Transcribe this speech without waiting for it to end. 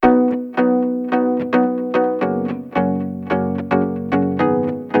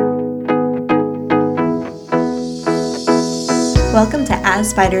Welcome to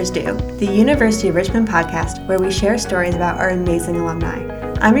As Spiders Do, the University of Richmond podcast where we share stories about our amazing alumni.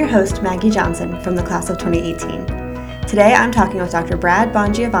 I'm your host, Maggie Johnson, from the class of 2018. Today I'm talking with Dr. Brad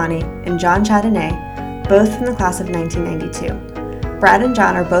Bongiovanni and John Chandonnet, both from the class of 1992. Brad and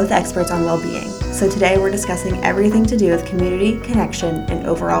John are both experts on well-being, so today we're discussing everything to do with community, connection, and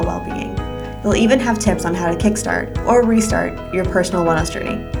overall well-being. They'll even have tips on how to kickstart or restart your personal wellness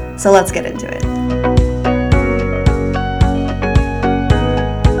journey. So let's get into it.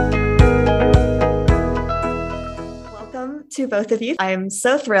 To both of you. I'm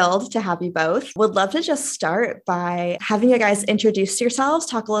so thrilled to have you both. Would love to just start by having you guys introduce yourselves,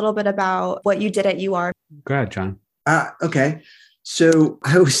 talk a little bit about what you did at UR. Go ahead, John. Okay. So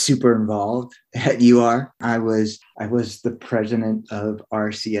I was super involved at UR. I was the president of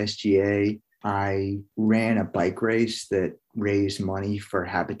RCSGA. I ran a bike race that raised money for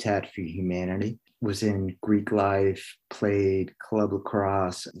Habitat for Humanity. Was in Greek life, played club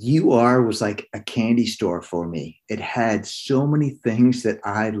lacrosse. UR was like a candy store for me. It had so many things that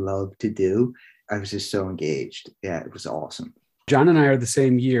I loved to do. I was just so engaged. Yeah, it was awesome. John and I are the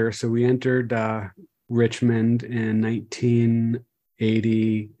same year. So we entered Richmond in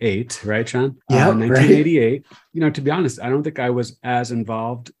 1988, right, John? Yeah, 1988. Right. You know, to be honest, I don't think I was as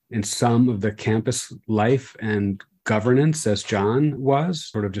involved in some of the campus life and governance as John was.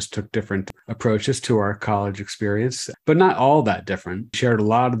 Sort of just took different approaches to our college experience, but not all that different. Shared a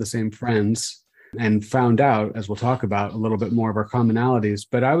lot of the same friends and found out, as we'll talk about, a little bit more of our commonalities.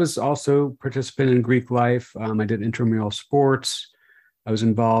 But I was also participant in Greek life. I did intramural sports. I was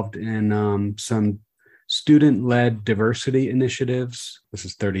involved in some student-led diversity initiatives. This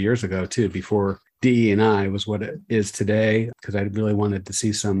is 30 years ago, too, before DE&I was what it is today, because I really wanted to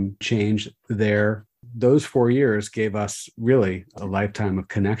see some change there. Those 4 years gave us really a lifetime of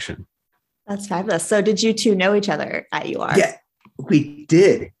connection. That's fabulous. So did you two know each other at UR? Yeah, we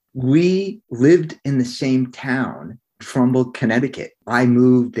did. We lived in the same town, Trumbull, Connecticut. I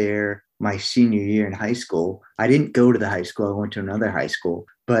moved there my senior year in high school. I didn't go to the high school. I went to another high school.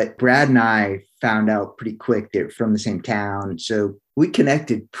 But Brad and I found out pretty quick they're from the same town. So we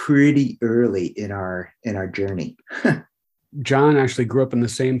connected pretty early in our journey. John actually grew up in the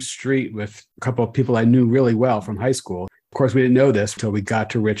same street with a couple of people I knew really well from high school. Of course, we didn't know this until we got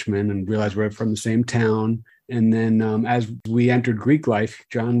to Richmond and realized we're from the same town. And then as we entered Greek life,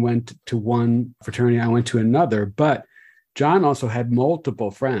 John went to one fraternity, I went to another. But John also had multiple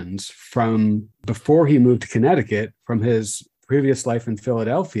friends from before he moved to Connecticut, from his previous life in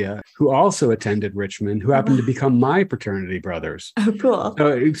Philadelphia, who also attended Richmond, who happened to become my fraternity brothers. Oh, cool.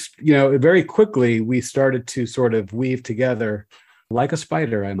 So, very quickly, we started to sort of weave together, like a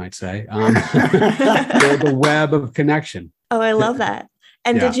spider, I might say, the web of connection. Oh, I love that.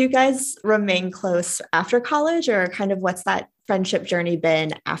 And Yeah. Did you guys remain close after college, or kind of what's that friendship journey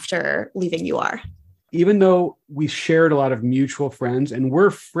been after leaving UR? Even though we shared a lot of mutual friends and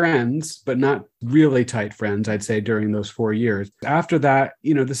we're friends, but not really tight friends, I'd say, during those 4 years. After that,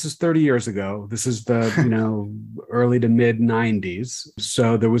 this is 30 years ago. This is the, early to mid 90s.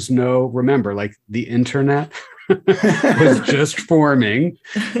 So there was remember, like the internet was just forming.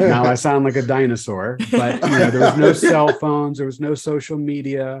 Now I sound like a dinosaur, but there was no cell phones, there was no social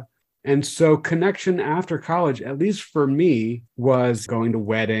media. And so connection after college, at least for me, was going to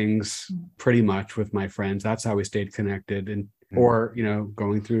weddings pretty much with my friends. That's how we stayed connected. Or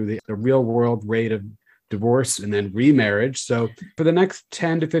going through the real world rate of divorce and then remarriage. So for the next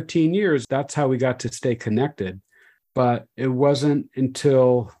 10 to 15 years, that's how we got to stay connected. But it wasn't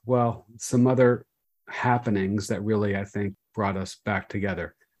until, some other happenings that really, I think, brought us back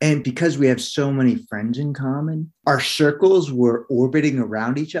together. And because we have so many friends in common, our circles were orbiting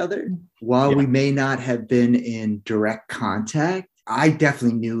around each other. While we may not have been in direct contact, I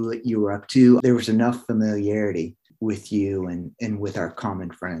definitely knew what you were up to. There was enough familiarity with you and with our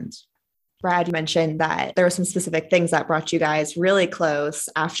common friends. Brad, you mentioned that there were some specific things that brought you guys really close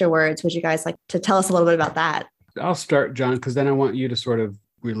afterwards. Would you guys like to tell us a little bit about that? I'll start, John, because then I want you to sort of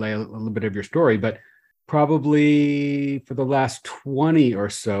relay a little bit of your story. But probably for the last 20 or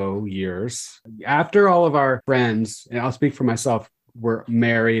so years, after all of our friends, and I'll speak for myself, were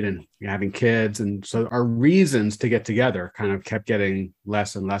married and having kids. And so our reasons to get together kind of kept getting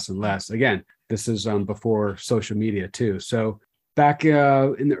less and less and less. Again, this is before social media too. So back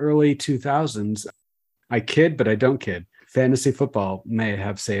in the early 2000s, I kid, but I don't kid. Fantasy football may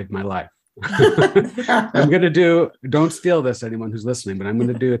have saved my life. I'm going to don't steal this, anyone who's listening, but I'm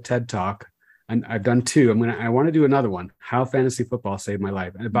going to do a TED Talk. And I've done two. I want to do another one, how fantasy football saved my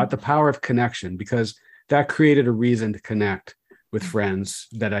life, and about the power of connection, because that created a reason to connect with friends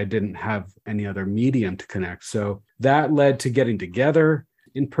that I didn't have any other medium to connect. So that led to getting together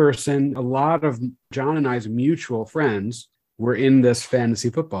in person. A lot of John and I's mutual friends were in this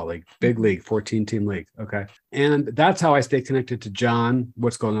fantasy football league, big league, 14-team league. Okay. And that's how I stay connected to John,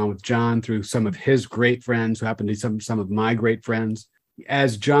 what's going on with John through some of his great friends who happen to be some of my great friends.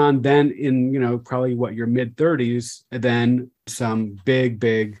 As John then in, probably your mid 30s, then some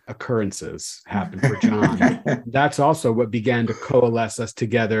big occurrences happened for John. That's also what began to coalesce us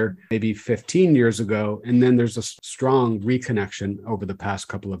together maybe 15 years ago. And then there's a strong reconnection over the past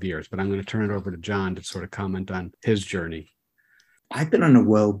couple of years. But I'm going to turn it over to John to sort of comment on his journey. I've been on a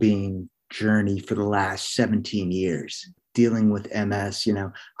well-being journey for the last 17 years, dealing with MS.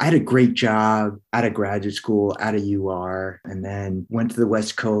 I had a great job out of graduate school, out of UR, and then went to the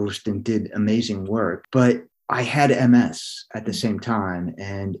West Coast and did amazing work. But I had MS at the same time,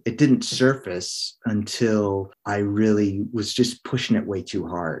 and it didn't surface until I really was just pushing it way too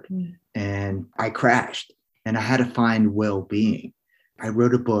hard. And I crashed, and I had to find well-being. I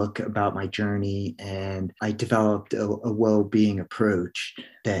wrote a book about my journey, and I developed a well-being approach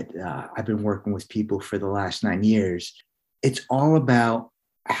that I've been working with people for the last 9 years. It's all about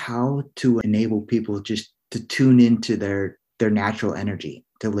how to enable people just to tune into their natural energy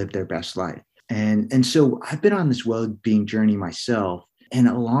to live their best life. And so I've been on this well-being journey myself. And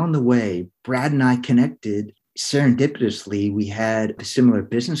along the way, Brad and I connected serendipitously. We had a similar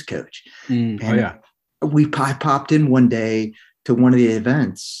business coach. I popped in one day to one of the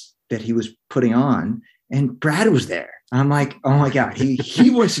events that he was putting on, and Brad was there. I'm like, oh my God,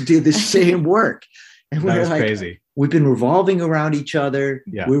 he wants to do the same work. And that was crazy. We've been revolving around each other.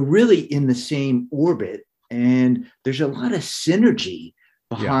 Yeah. We're really in the same orbit. And there's a lot of synergy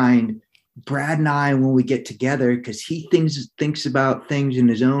behind Brad and I when we get together, because he thinks about things in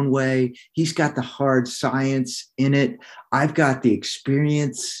his own way. He's got the hard science in it. I've got the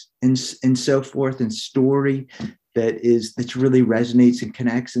experience and so forth and story that really resonates and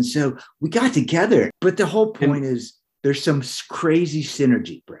connects. And so we got together. But the whole point is there's some crazy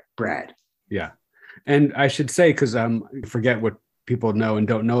synergy, Brad. Yeah. And I should say, because forget what people know and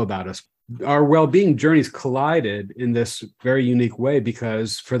don't know about us, our well-being journeys collided in this very unique way,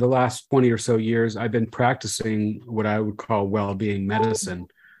 because for the last 20 or so years, I've been practicing what I would call well-being medicine.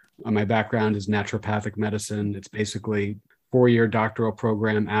 My background is naturopathic medicine. It's basically a 4-year doctoral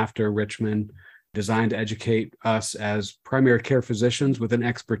program after Richmond, designed to educate us as primary care physicians with an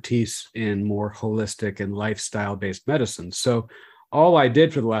expertise in more holistic and lifestyle-based medicine. So all I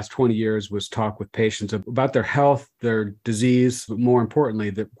did for the last 20 years was talk with patients about their health, their disease, but more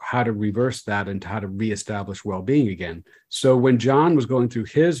importantly, how to reverse that and how to reestablish well-being again. So when John was going through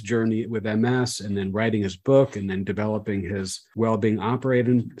his journey with MS and then writing his book and then developing his well-being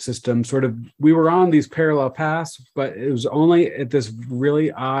operating system, we were on these parallel paths, but it was only at this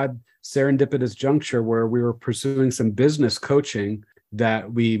really odd serendipitous juncture where we were pursuing some business coaching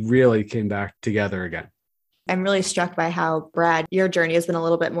that we really came back together again. I'm really struck by how, Brad, your journey has been a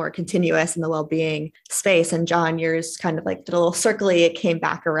little bit more continuous in the well-being space. And John, yours kind of did a little circly. It came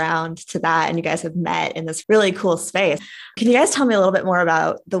back around to that. And you guys have met in this really cool space. Can you guys tell me a little bit more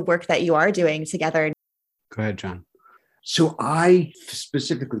about the work that you are doing together? Go ahead, John. So I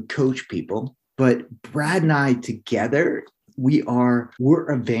specifically coach people, but Brad and I together,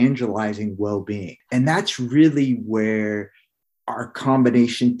 we're evangelizing well-being. And that's really where our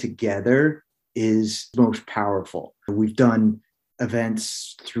combination together is most powerful. We've done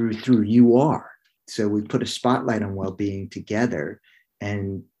events through UR. So we put a spotlight on well-being together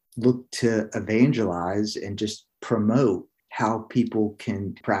and look to evangelize and just promote how people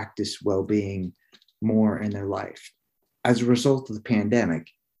can practice well-being more in their life. As a result of the pandemic,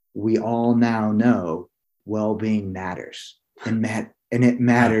 we all now know well-being matters, and it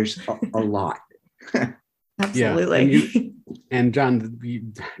matters a lot. Absolutely. Yeah. And John,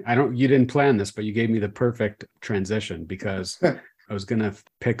 you didn't plan this, but you gave me the perfect transition, because I was going to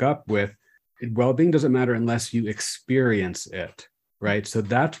pick up with well-being doesn't matter unless you experience it, right? So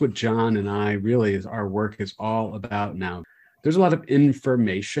that's what John and I really, our work is all about now. There's a lot of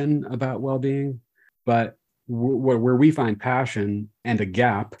information about well-being, but where we find passion and a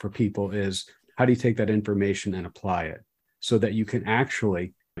gap for people is, how do you take that information and apply it so that you can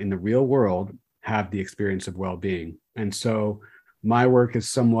actually, in the real world, have the experience of well-being? And so my work is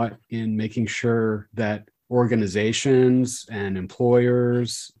somewhat in making sure that organizations and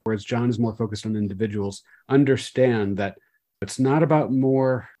employers, whereas John is more focused on individuals, understand that it's not about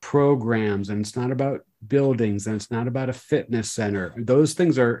more programs, and it's not about buildings, and it's not about a fitness center. Those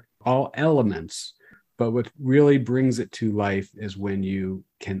things are all elements. But what really brings it to life is when you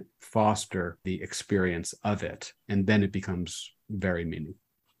can foster the experience of it, and then it becomes very meaningful.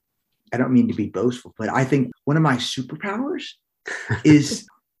 I don't mean to be boastful, but I think one of my superpowers is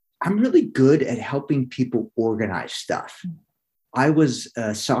I'm really good at helping people organize stuff. I was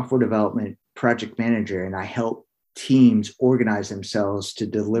a software development project manager, and I helped teams organize themselves to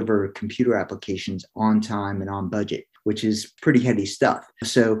deliver computer applications on time and on budget, which is pretty heady stuff.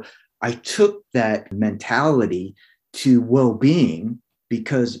 So I took that mentality to well-being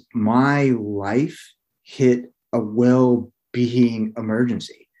because my life hit a well-being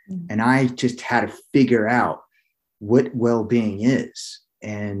emergency. And I just had to figure out what well-being is.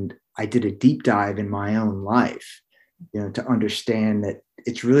 And I did a deep dive in my own life, to understand that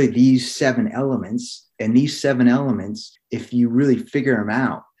it's really these 7 elements. And these 7 elements, if you really figure them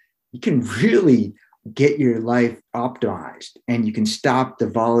out, you can really get your life optimized, and you can stop the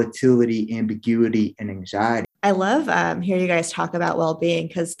volatility, ambiguity, and anxiety. I love hearing you guys talk about well-being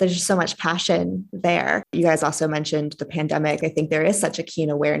because there's just so much passion there. You guys also mentioned the pandemic. I think there is such a keen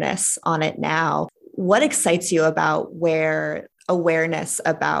awareness on it now. What excites you about where awareness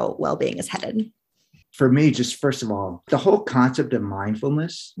about well-being is headed? For me, just first of all, the whole concept of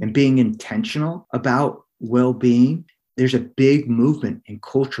mindfulness and being intentional about well-being, there's a big movement in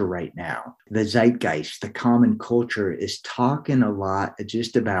culture right now. The zeitgeist, the common culture is talking a lot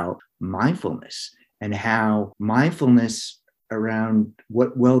just about mindfulness and how mindfulness around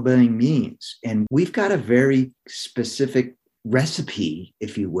what well-being means. And we've got a very specific recipe,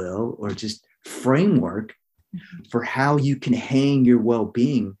 if you will, or just framework for how you can hang your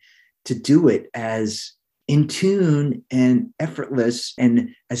well-being to do it as in tune and effortless and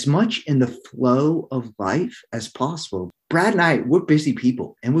as much in the flow of life as possible. Brad and I, we're busy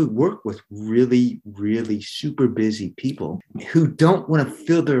people, and we work with really, really super busy people who don't want to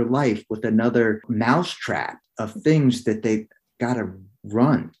fill their life with another mousetrap of things that they've got to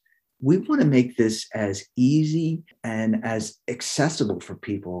run. We want to make this as easy and as accessible for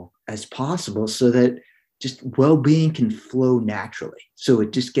people as possible so that just well-being can flow naturally. So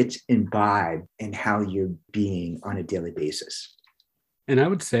it just gets imbibed in how you're being on a daily basis. And I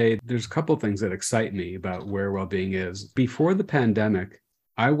would say there's a couple of things that excite me about where well-being is. Before the pandemic,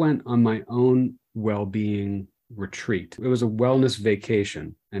 I went on my own well-being retreat. It was a wellness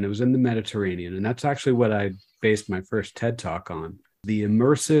vacation, and it was in the Mediterranean. And that's actually what I based my first TED Talk on. The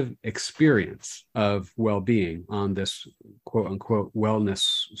immersive experience of well-being on this quote unquote wellness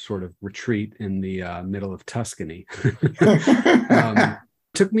sort of retreat in the middle of Tuscany.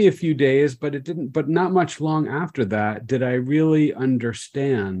 Took me a few days, but not much long after that did I really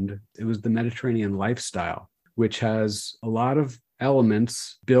understand it was the Mediterranean lifestyle, which has a lot of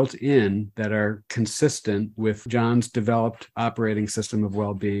elements built in that are consistent with John's developed operating system of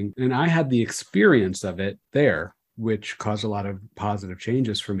well-being. And I had the experience of it there, which caused a lot of positive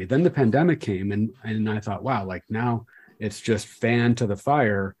changes for me. Then the pandemic came, and I thought, wow, like now it's just fan to the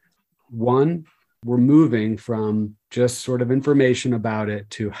fire. One, we're moving from just sort of information about it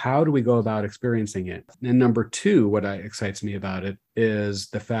to how do we go about experiencing it? And number 2, what excites me about it is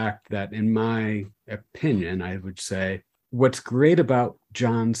the fact that, in my opinion, I would say, what's great about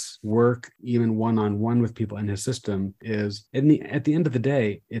John's work, even one-on-one with people in his system, is at the end of the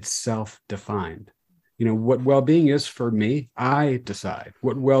day, it's self-defined. What well-being is for me, I decide.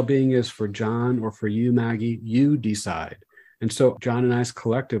 What well-being is for John or for you, Maggie, you decide. And so John and I's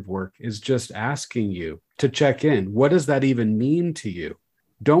collective work is just asking you to check in. What does that even mean to you?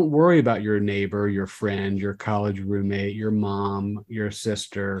 Don't worry about your neighbor, your friend, your college roommate, your mom, your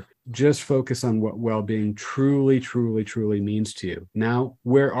sister. Just focus on what well-being truly, truly, truly means to you. Now,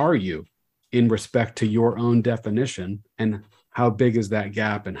 where are you in respect to your own definition, and how big is that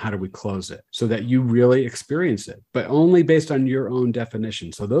gap, and how do we close it so that you really experience it, but only based on your own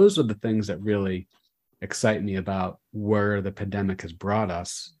definition? So those are the things that really excite me about where the pandemic has brought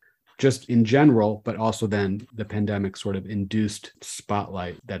us, just in general, but also then the pandemic sort of induced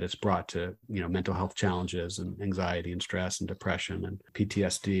spotlight that it's brought to, mental health challenges and anxiety and stress and depression and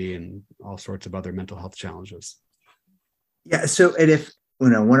PTSD and all sorts of other mental health challenges. Yeah. So, and if,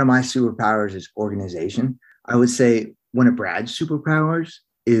 one of my superpowers is organization, I would say one of Brad's superpowers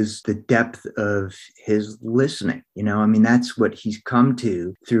is the depth of his listening. That's what he's come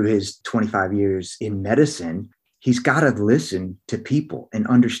to through his 25 years in medicine. He's got to listen to people and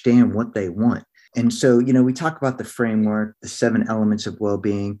understand what they want. And so, we talk about the framework, the 7 elements of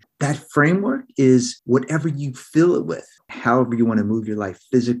well-being. That framework is whatever you fill it with, however you want to move your life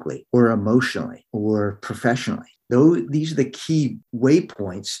physically or emotionally or professionally. These are the key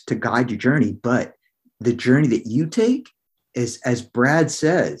waypoints to guide your journey. But the journey that you take is, as Brad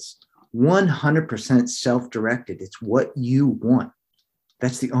says, 100% self-directed. It's what you want.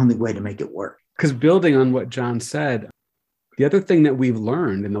 That's the only way to make it work. Because building on what John said, The other thing that we've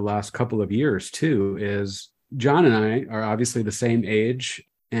learned in the last couple of years too is John and I are obviously the same age.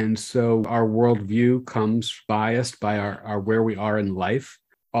 And so our worldview comes biased by our where we are in life,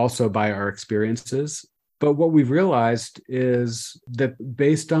 also by our experiences. But what we've realized is that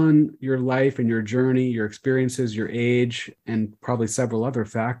based on your life and your journey, your experiences, your age, and probably several other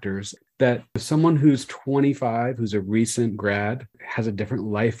factors, that someone who's 25, who's a recent grad, has a different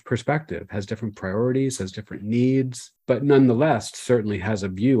life perspective, has different priorities, has different needs, but nonetheless certainly has a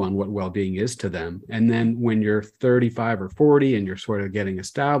view on what well-being is to them. And then when you're 35 or 40 and you're sort of getting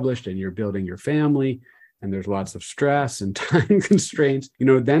established and you're building your family, and there's lots of stress and time constraints,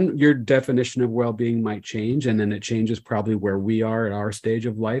 then your definition of well-being might change. And then it changes probably where we are at our stage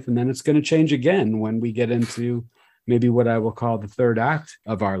of life. And then it's going to change again when we get into maybe what I will call the third act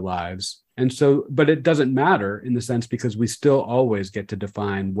of our lives. And so, but it doesn't matter in the sense because we still always get to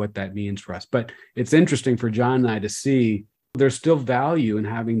define what that means for us. But it's interesting for John and I to see there's still value in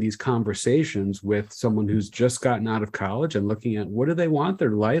having these conversations with someone who's just gotten out of college and looking at what do they want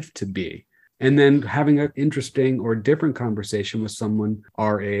their life to be? And then having an interesting or different conversation with someone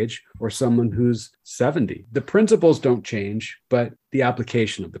our age or someone who's 70. The principles don't change, but the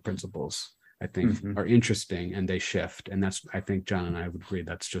application of the principles, I think, are interesting and they shift. And that's, I think John and I would agree,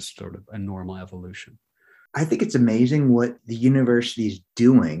 that's just sort of a normal evolution. I think it's amazing what the university is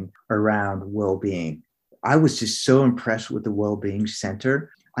doing around well-being. I was just so impressed with the Wellbeing Center.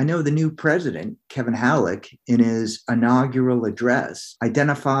 I know the new president, Kevin Halleck, in his inaugural address,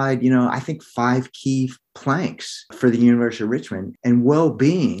 identified, I think 5 key planks for the University of Richmond, and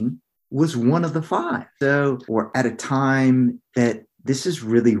well-being was one of the 5. So we're at a time that this is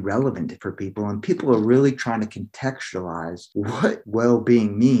really relevant for people, and people are really trying to contextualize what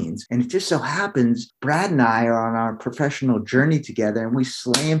well-being means. And it just so happens Brad and I are on our professional journey together, and we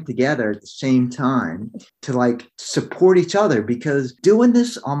slam together at the same time to support each other, because doing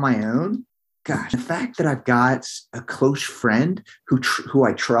this on my own, gosh, the fact that I've got a close friend who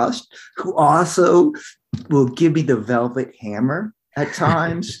I trust, who also will give me the velvet hammer at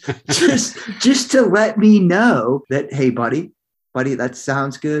times, just to let me know that, hey, buddy, that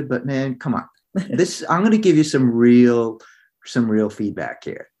sounds good, but man, come on. I'm going to give you some real feedback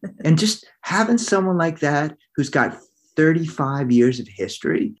here. And just having someone like that who's got 35 years of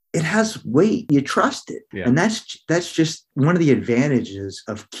history, it has weight. You trust it. Yeah. And that's just one of the advantages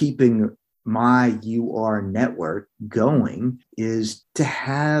of keeping my UR network going, is to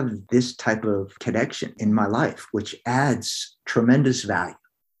have this type of connection in my life, which adds tremendous value.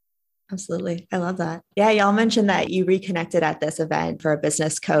 Absolutely. I love that. Yeah, y'all mentioned that you reconnected at this event for a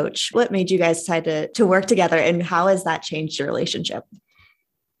business coach. What made you guys decide to work together, and how has that changed your relationship?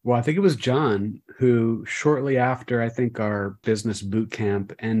 Well, I think it was John who, shortly after I think our business boot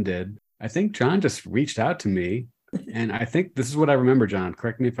camp ended, I think John just reached out to me. And I think this is what I remember, John.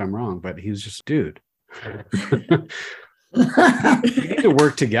 Correct me if I'm wrong, but he was just, dude, we need to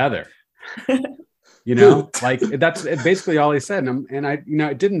work together. That's basically all he said. And I,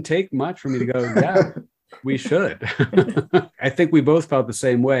 it didn't take much for me to go, yeah, we should. I think we both felt the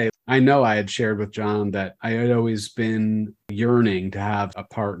same way. I know I had shared with John that I had always been yearning to have a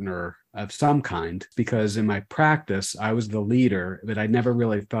partner of some kind, because in my practice, I was the leader, but I never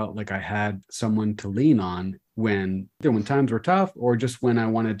really felt like I had someone to lean on when times were tough, or just when I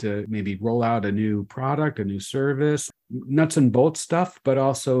wanted to maybe roll out a new product, a new service, nuts and bolts stuff, but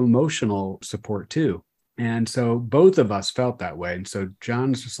also emotional support too. And so both of us felt that way. And so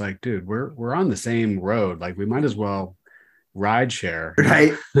John's just like, dude, we're on the same road. Like, we might as well ride share.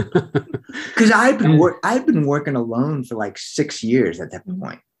 Right. Because I've been working alone for like 6 years at that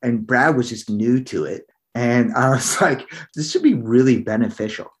point. And Brad was just new to it. And I was like, this should be really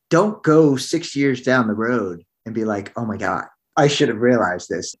beneficial. Don't go 6 years down the road and be like, oh my God, I should have realized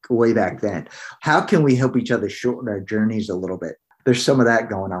this way back then. How can we help each other shorten our journeys a little bit? There's some of that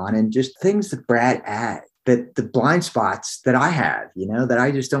going on, and just things that Brad adds, that the blind spots that I have, that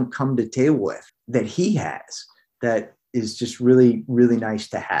I just don't come to table with, that he has, that is just really, really nice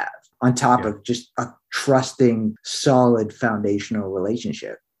to have on top of just a trusting, solid foundational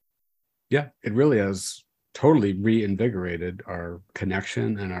relationship. Yeah, it really has totally reinvigorated our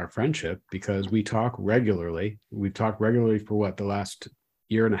connection and our friendship, because we talk regularly. We've talked regularly for the last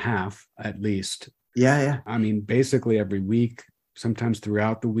year and a half, at least. Yeah. I mean, basically every week, sometimes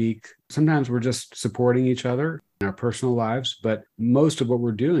throughout the week. Sometimes we're just supporting each other in our personal lives, but most of what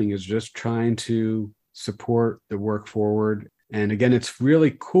we're doing is just trying to support the work forward. And again, it's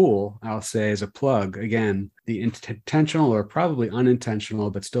really cool, I'll say as a plug, again, the intentional or probably unintentional,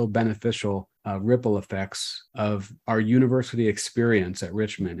 but still beneficial ripple effects of our university experience at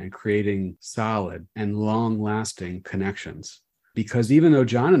Richmond and creating solid and long-lasting connections. Because even though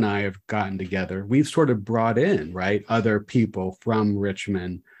John and I have gotten together, we've sort of brought in, right, other people from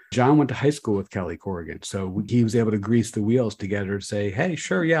Richmond. John went to high school with Kelly Corrigan, so he was able to grease the wheels together to say, hey,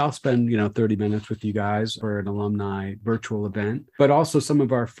 sure, yeah, I'll spend 30 minutes with you guys for an alumni virtual event. But also some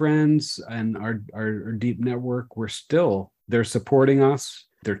of our friends and our deep network, they're supporting us,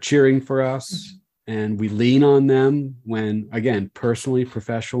 they're cheering for us, and we lean on them when, again, personally,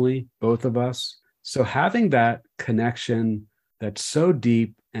 professionally, both of us. So having that connection that's so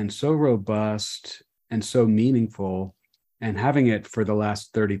deep and so robust and so meaningful, and having it for the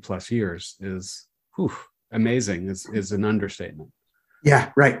last 30 plus years is amazing, is an understatement.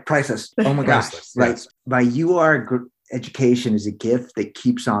 Yeah, right. Priceless. Oh my gosh. Priceless, Right. yes. My education is a gift that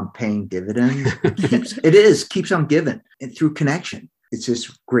keeps on paying dividends. It keeps on giving, and through connection. It's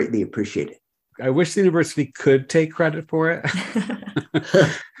just greatly appreciated. I wish the university could take credit for it.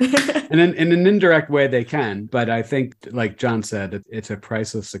 And in an indirect way, they can. But I think, like John said, it's a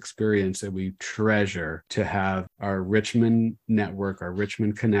priceless experience that we treasure to have our Richmond network, our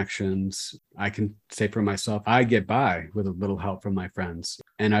Richmond connections. I can say for myself, I get by with a little help from my friends.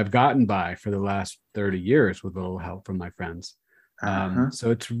 And I've gotten by for the last 30 years with a little help from my friends.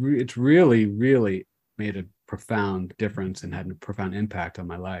 So it's really, really made a profound difference and had a profound impact on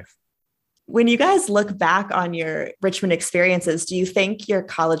my life. When you guys look back on your Richmond experiences, do you think your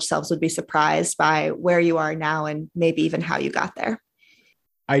college selves would be surprised by where you are now and maybe even how you got there?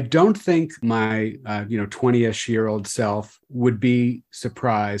 I don't think my 20-ish-year-old self would be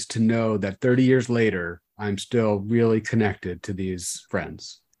surprised to know that 30 years later, I'm still really connected to these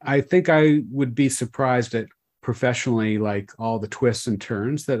friends. I think I would be surprised at professionally, like all the twists and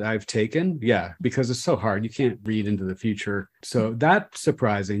turns that I've taken. Yeah, because it's so hard. You can't read into the future. So that's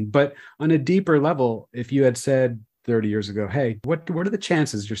surprising. But on a deeper level, if you had said 30 years ago, hey, what are the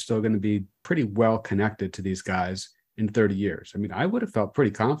chances you're still going to be pretty well connected to these guys in 30 years? I mean, I would have felt pretty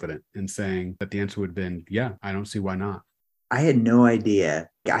confident in saying that the answer would have been, yeah, I don't see why not. I had no idea.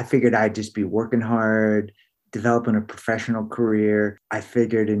 I figured I'd just be working hard, developing a professional career. I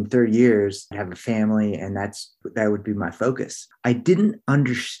figured in 30 years, I'd have a family, and that would be my focus. I didn't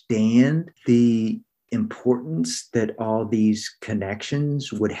understand the importance that all these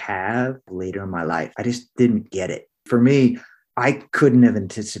connections would have later in my life. I just didn't get it. For me, I couldn't have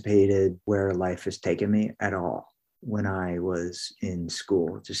anticipated where life has taken me at all when I was in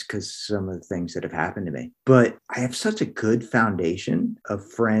school, just because some of the things that have happened to me. But I have such a good foundation of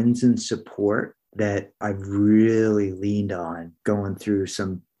friends and support that I've really leaned on going through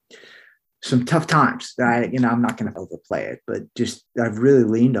some tough times. I'm not going to overplay it, but just I've really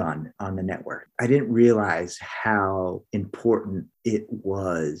leaned on the network. I didn't realize how important it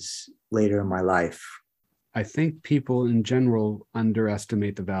was later in my life. I think people in general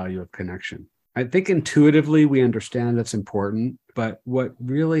underestimate the value of connection. I think intuitively we understand that's important, but what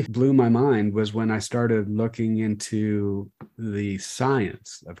really blew my mind was when I started looking into the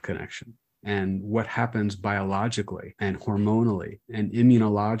science of connection and what happens biologically and hormonally and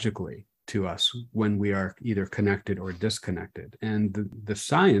immunologically to us when we are either connected or disconnected. And the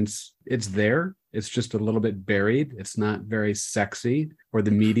science, it's there. It's just a little bit buried. It's not very sexy, or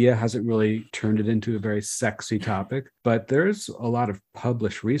the media hasn't really turned it into a very sexy topic. But there's a lot of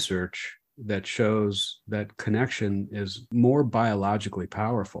published research that shows that connection is more biologically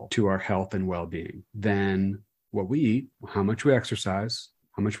powerful to our health and well-being than what we eat, how much we exercise,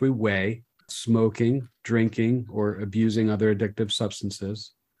 how much we weigh, smoking, drinking, or abusing other addictive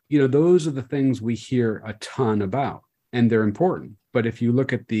substances. Those are the things we hear a ton about, and they're important. But if you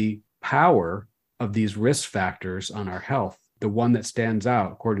look at the power of these risk factors on our health, the one that stands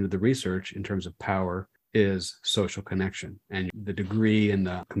out, according to the research, in terms of power is social connection and the degree and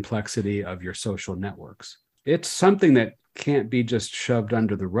the complexity of your social networks. It's something that can't be just shoved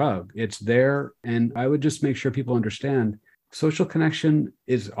under the rug. It's there. And I would just make sure people understand social connection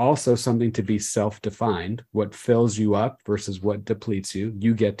is also something to be self-defined. What fills you up versus what depletes you.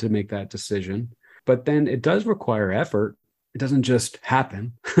 You get to make that decision. But then it does require effort. It doesn't just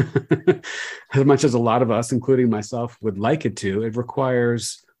happen. As much as a lot of us, including myself, would like it to, it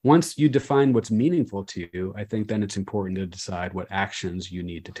requires, once you define what's meaningful to you, I think then it's important to decide what actions you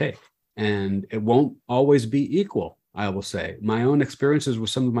need to take. And it won't always be equal, I will say. My own experiences with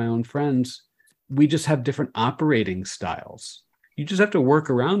some of my own friends, we just have different operating styles. You just have to work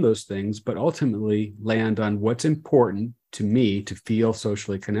around those things, but ultimately land on what's important to me to feel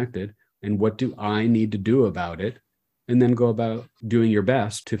socially connected and what do I need to do about it, and then go about doing your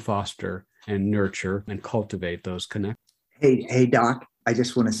best to foster and nurture and cultivate those connections. Hey, Doc, I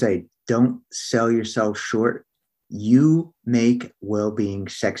just want to say, don't sell yourself short. You make well-being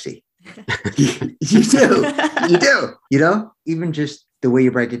sexy. You do. You do. You know, even just the way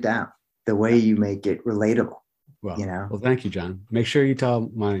you break it down, the way you make it relatable. Well, you know. Well, thank you, John. Make sure you tell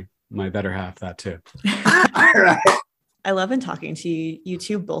my better half that too. All right. I love in talking to you. You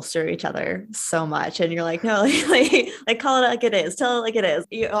two bolster each other so much. And you're like, no, like call it like it is. Tell it like it is.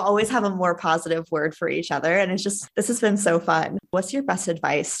 You always have a more positive word for each other. And this has been so fun. What's your best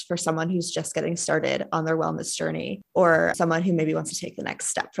advice for someone who's just getting started on their wellness journey, or someone who maybe wants to take the next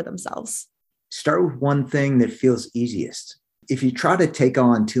step for themselves? Start with one thing that feels easiest. If you try to take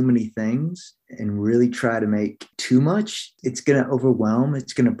on too many things and really try to make too much, it's going to overwhelm.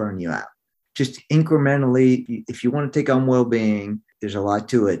 It's going to burn you out. Just incrementally, if you want to take on well-being, there's a lot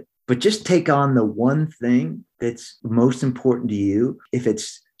to it, but just take on the one thing that's most important to you. If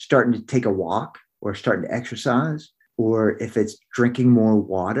it's starting to take a walk or starting to exercise, or if it's drinking more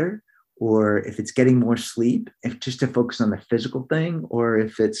water, or if it's getting more sleep, if just to focus on the physical thing, or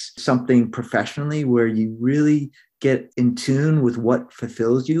if it's something professionally where you really get in tune with what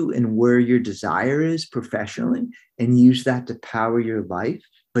fulfills you and where your desire is professionally, and use that to power your life.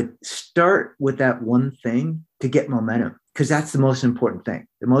 But start with that one thing to get momentum, because that's the most important thing.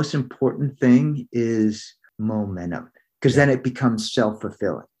 The most important thing is momentum, because then it becomes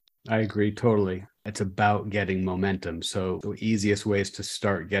self-fulfilling. I agree totally. It's about getting momentum. So the easiest ways to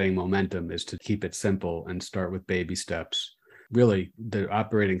start getting momentum is to keep it simple and start with baby steps. Really, the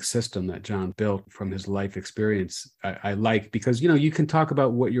operating system that John built from his life experience, I like, because, you can talk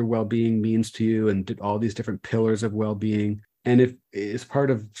about what your well-being means to you and all these different pillars of well-being. And if it's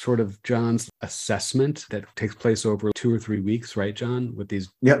part of sort of John's assessment that takes place over 2 or 3 weeks, right, John, with these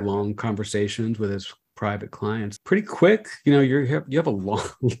long conversations with his private clients, pretty quick, you have a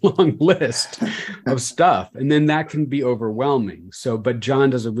long list of stuff, and then that can be overwhelming. So, but John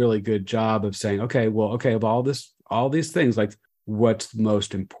does a really good job of saying, okay, of all these things, like what's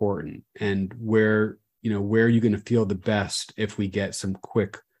most important, and where are you going to feel the best if we get some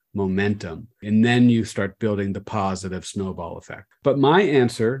quick momentum, and then you start building the positive snowball effect. But my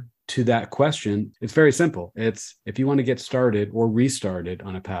answer to that question, it's very simple. It's, if you want to get started or restarted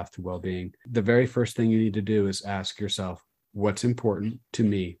on a path to well-being, the very first thing you need to do is ask yourself, what's important to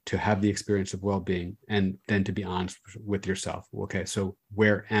me to have the experience of well-being? And then to be honest with yourself. Okay, so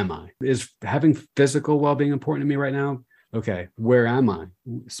where am I? Is having physical well-being important to me right now? Okay, where am I?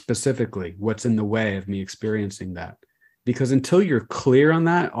 Specifically, what's in the way of me experiencing that? Because until you're clear on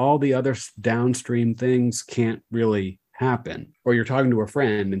that, all the other downstream things can't really happen. Or you're talking to a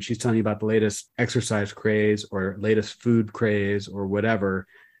friend and she's telling you about the latest exercise craze or latest food craze or whatever,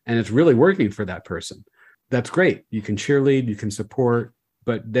 and it's really working for that person. That's great. You can cheerlead, you can support,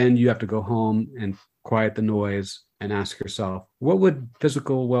 but then you have to go home and quiet the noise and ask yourself, what would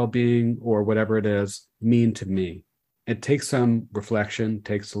physical well-being or whatever it is mean to me? It takes some reflection,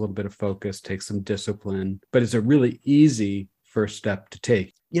 takes a little bit of focus, takes some discipline, but it's a really easy first step to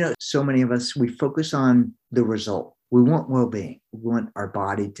take. So many of us, we focus on the result. We want well-being. We want our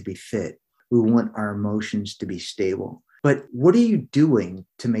body to be fit. We want our emotions to be stable. But what are you doing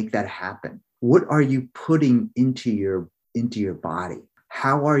to make that happen? What are you putting into your body?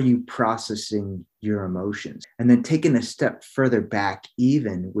 How are you processing your emotions? And then taking a step further back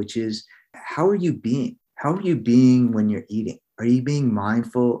even, which is, how are you being? How are you being when you're eating? Are you being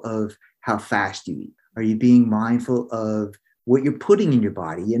mindful of how fast you eat? Are you being mindful of what you're putting in your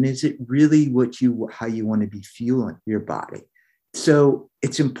body? And is it really how you want to be fueling your body? So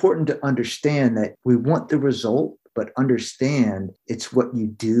it's important to understand that we want the result, but understand it's what you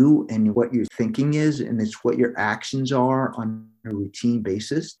do and what your thinking is, and it's what your actions are on a routine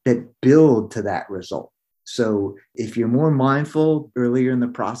basis that build to that result. So if you're more mindful earlier in the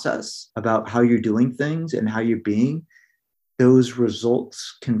process about how you're doing things and how you're being, those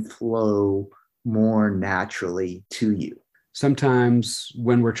results can flow more naturally to you. Sometimes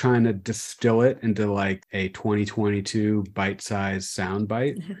when we're trying to distill it into like a 2022 bite-sized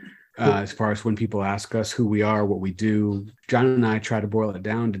soundbite, as far as when people ask us who we are, what we do, John and I try to boil it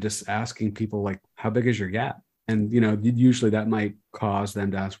down to just asking people, like, how big is your gap? And, usually that might cause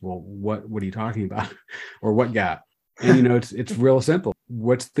them to ask, well, what are you talking about? Or what gap? And, it's real simple.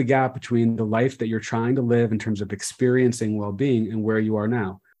 What's the gap between the life that you're trying to live in terms of experiencing well-being and where you are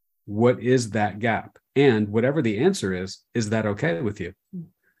now? What is that gap? And whatever the answer is that okay with you?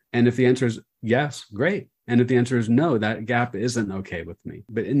 And if the answer is yes, great. And if the answer is no, that gap isn't okay with me.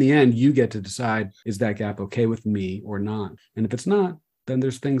 But in the end, you get to decide, is that gap okay with me or not? And if it's not, then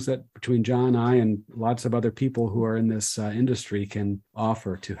there's things that between John and I and lots of other people who are in this industry can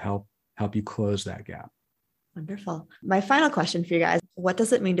offer to help you close that gap. Wonderful. My final question for you guys, what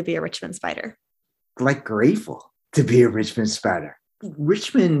does it mean to be a Richmond Spider? Like grateful to be a Richmond Spider.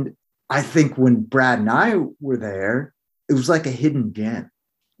 Richmond, I think when Brad and I were there, it was like a hidden gem.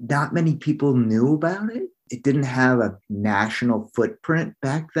 Not many people knew about it. It didn't have a national footprint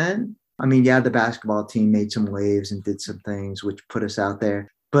back then. I mean, yeah, the basketball team made some waves and did some things which put us out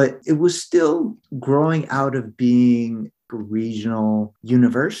there, but it was still growing out of being a regional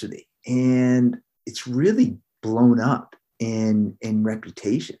university. And it's really blown up in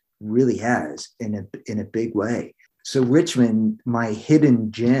reputation, really has in a big way. So Richmond, my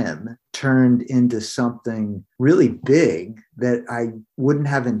hidden gem, turned into something really big that I wouldn't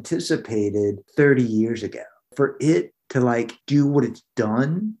have anticipated 30 years ago. For it to do what it's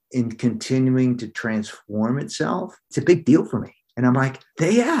done in continuing to transform itself, it's a big deal for me. And I'm like,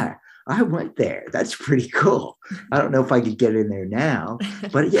 yeah, I went there. That's pretty cool. I don't know if I could get in there now,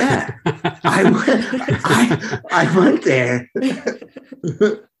 but yeah, I went there.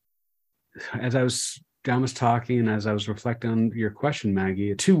 As John was talking, and as I was reflecting on your question,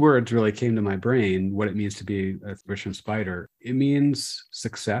 Maggie, two words really came to my brain, what it means to be a Richmond Spider. It means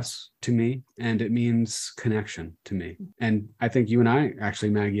success to me, and it means connection to me. And I think you and I, actually,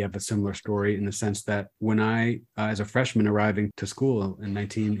 Maggie, have a similar story in the sense that when I, as a freshman arriving to school in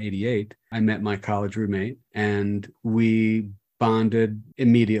 1988, I met my college roommate, and we bonded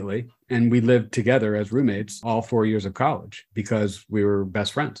immediately. And we lived together as roommates all 4 years of college because we were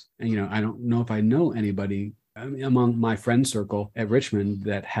best friends. And, I don't know if I know anybody among my friend circle at Richmond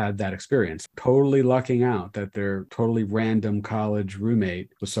that had that experience. Totally lucking out that their totally random college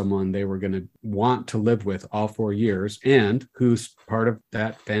roommate was someone they were going to want to live with all 4 years, and who's part of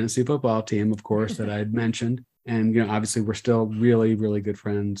that fantasy football team, of course, that I'd mentioned. And, obviously we're still really, really good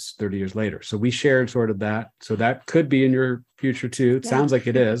friends 30 years later. So we shared sort of that. So that could be in your future too. It sounds like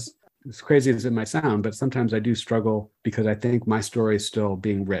it is. As crazy as it might sound, but sometimes I do struggle because I think my story is still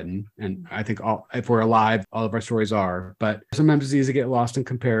being written. And I think if we're alive, all of our stories are, but sometimes it's easy to get lost in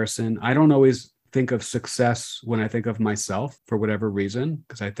comparison. I don't always think of success when I think of myself for whatever reason,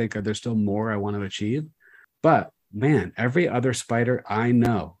 because I think there's still more I want to achieve. But man, every other spider I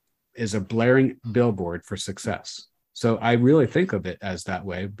know is a blaring billboard for success. So I really think of it as that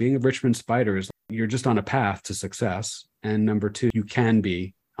way. Being a Richmond Spider is you're just on a path to success. And number two, you can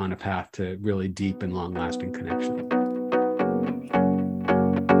be on a path to really deep and long-lasting connection.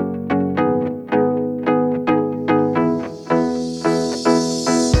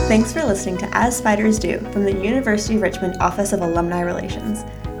 Thanks for listening to As Spiders Do from the University of Richmond Office of Alumni Relations.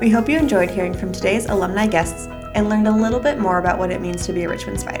 We hope you enjoyed hearing from today's alumni guests and learned a little bit more about what it means to be a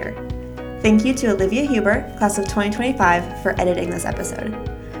Richmond Spider. Thank you to Olivia Huber, class of 2025, for editing this episode.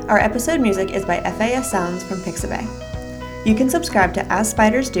 Our episode music is by FAS Sounds from Pixabay. You can subscribe to As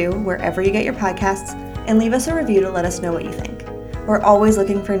Spiders Do wherever you get your podcasts and leave us a review to let us know what you think. We're always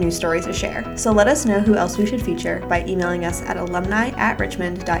looking for new stories to share, so let us know who else we should feature by emailing us at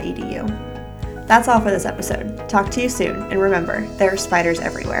alumni@richmond.edu. That's all for this episode. Talk to you soon, and remember, there are spiders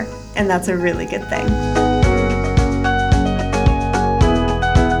everywhere, and that's a really good thing.